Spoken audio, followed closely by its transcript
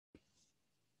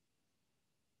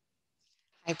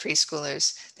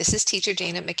preschoolers. This is teacher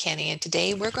Dana McKinney, and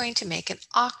today we're going to make an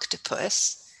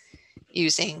octopus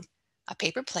using a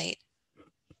paper plate,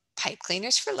 pipe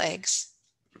cleaners for legs,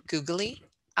 googly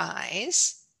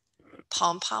eyes,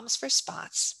 pom-poms for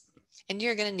spots, and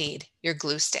you're going to need your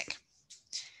glue stick.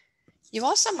 You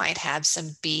also might have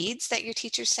some beads that your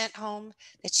teacher sent home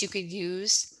that you could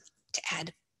use to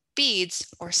add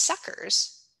beads or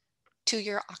suckers to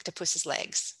your octopus's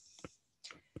legs.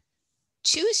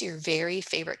 Choose your very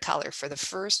favorite color for the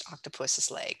first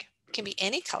octopus's leg. It can be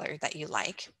any color that you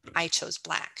like. I chose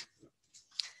black.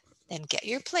 Then get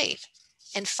your plate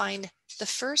and find the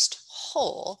first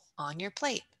hole on your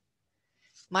plate.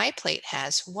 My plate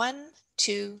has 1,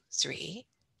 2, 3,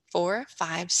 4,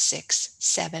 5, 6,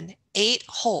 7, 8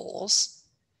 holes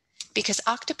because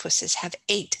octopuses have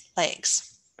 8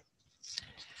 legs.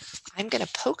 I'm going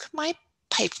to poke my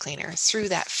pipe cleaner through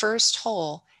that first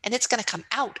hole and it's going to come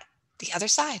out the other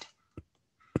side.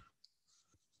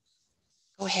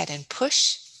 Go ahead and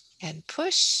push and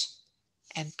push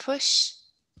and push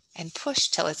and push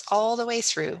till it's all the way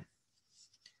through.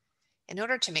 In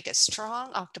order to make a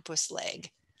strong octopus leg,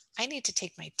 I need to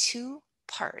take my 2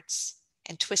 parts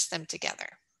and twist them together.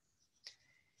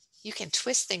 You can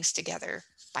twist things together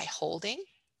by holding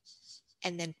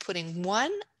and then putting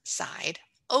one side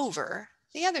over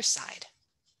the other side.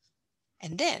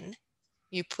 And then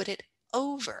you put it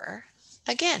over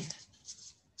again.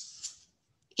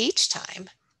 Each time,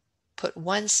 put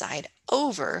one side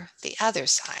over the other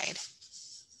side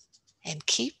and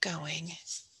keep going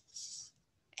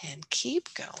and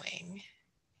keep going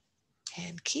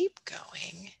and keep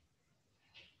going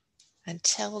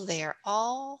until they are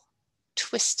all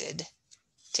twisted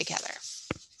together.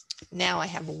 Now I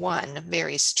have one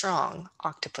very strong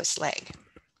octopus leg.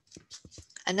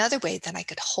 Another way that I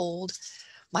could hold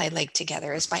my leg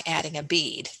together is by adding a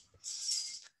bead.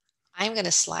 I'm going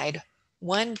to slide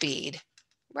one bead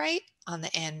right on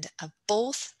the end of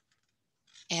both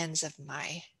ends of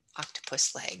my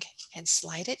octopus leg and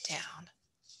slide it down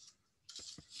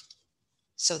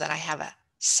so that I have a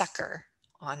sucker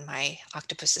on my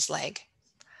octopus's leg.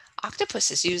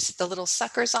 Octopuses use the little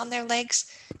suckers on their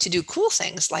legs to do cool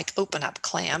things like open up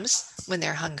clams when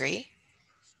they're hungry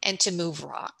and to move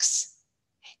rocks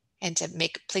and to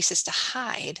make places to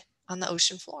hide on the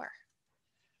ocean floor.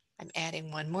 I'm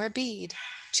adding one more bead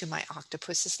to my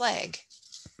octopus's leg,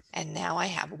 and now I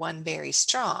have one very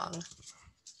strong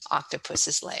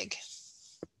octopus's leg.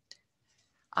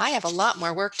 I have a lot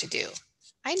more work to do.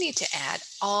 I need to add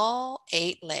all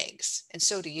 8 legs, and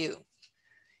so do you.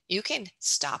 You can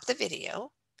stop the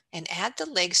video and add the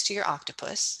legs to your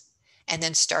octopus, and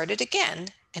then start it again,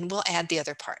 and we'll add the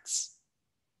other parts.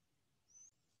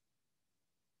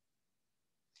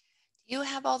 You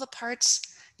have all the parts,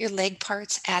 your leg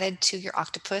parts added to your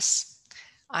octopus?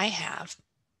 I have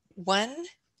 1,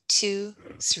 2,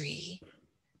 3,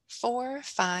 4,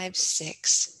 5,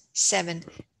 6, 7,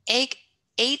 8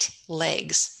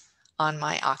 legs on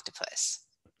my octopus.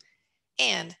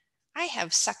 And I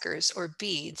have suckers or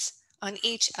beads on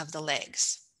each of the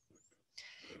legs.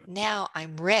 Now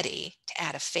I'm ready to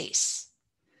add a face.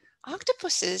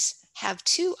 Octopuses have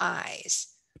 2 eyes,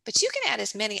 but you can add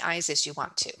as many eyes as you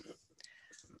want to.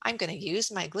 I'm going to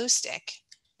use my glue stick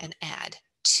and add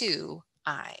 2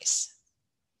 eyes.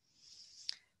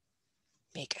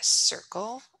 Make a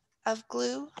circle of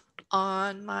glue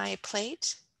on my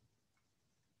plate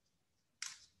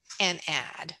and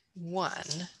add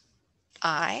 1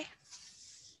 eye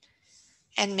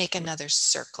and make another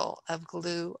circle of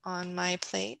glue on my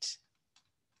plate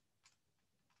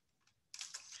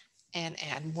and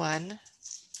add 1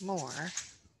 more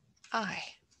eye.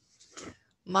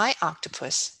 My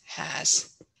octopus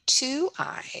has 2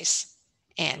 eyes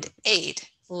and 8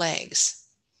 legs.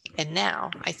 And now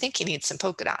I think you need some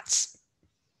polka dots.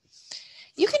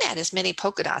 You can add as many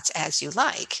polka dots as you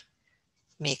like.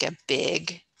 Make a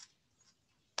big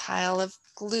pile of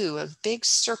glue, a big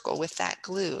circle with that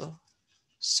glue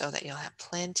so that you'll have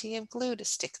plenty of glue to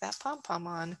stick that pom-pom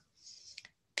on.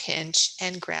 Pinch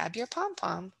and grab your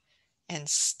pom-pom and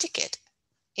stick it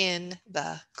in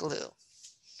the glue.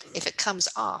 If it comes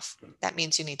off, that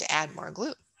means you need to add more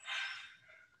glue.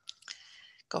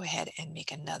 Go ahead and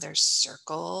make another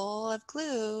circle of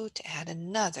glue to add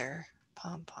another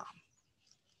pom-pom.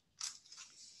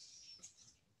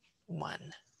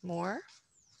 1 more.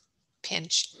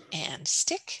 Pinch and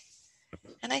stick.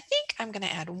 And I think I'm going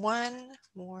to add 1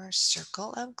 more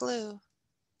circle of glue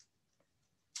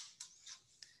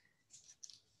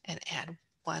and add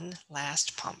 1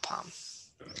 last pom-pom.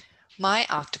 My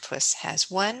octopus has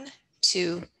 1,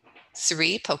 2,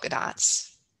 3 polka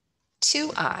dots,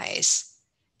 2 eyes,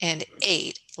 and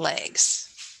 8 legs.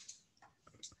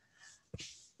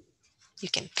 You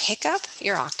can pick up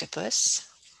your octopus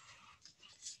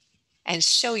and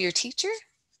show your teacher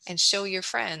and show your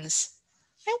friends.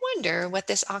 I wonder what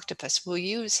this octopus will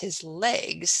use his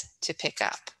legs to pick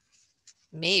up.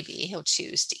 Maybe he'll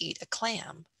choose to eat a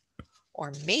clam,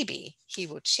 or maybe he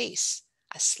will chase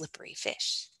a slippery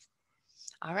fish.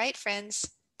 All right, friends.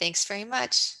 Thanks very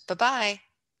much. Bye-bye.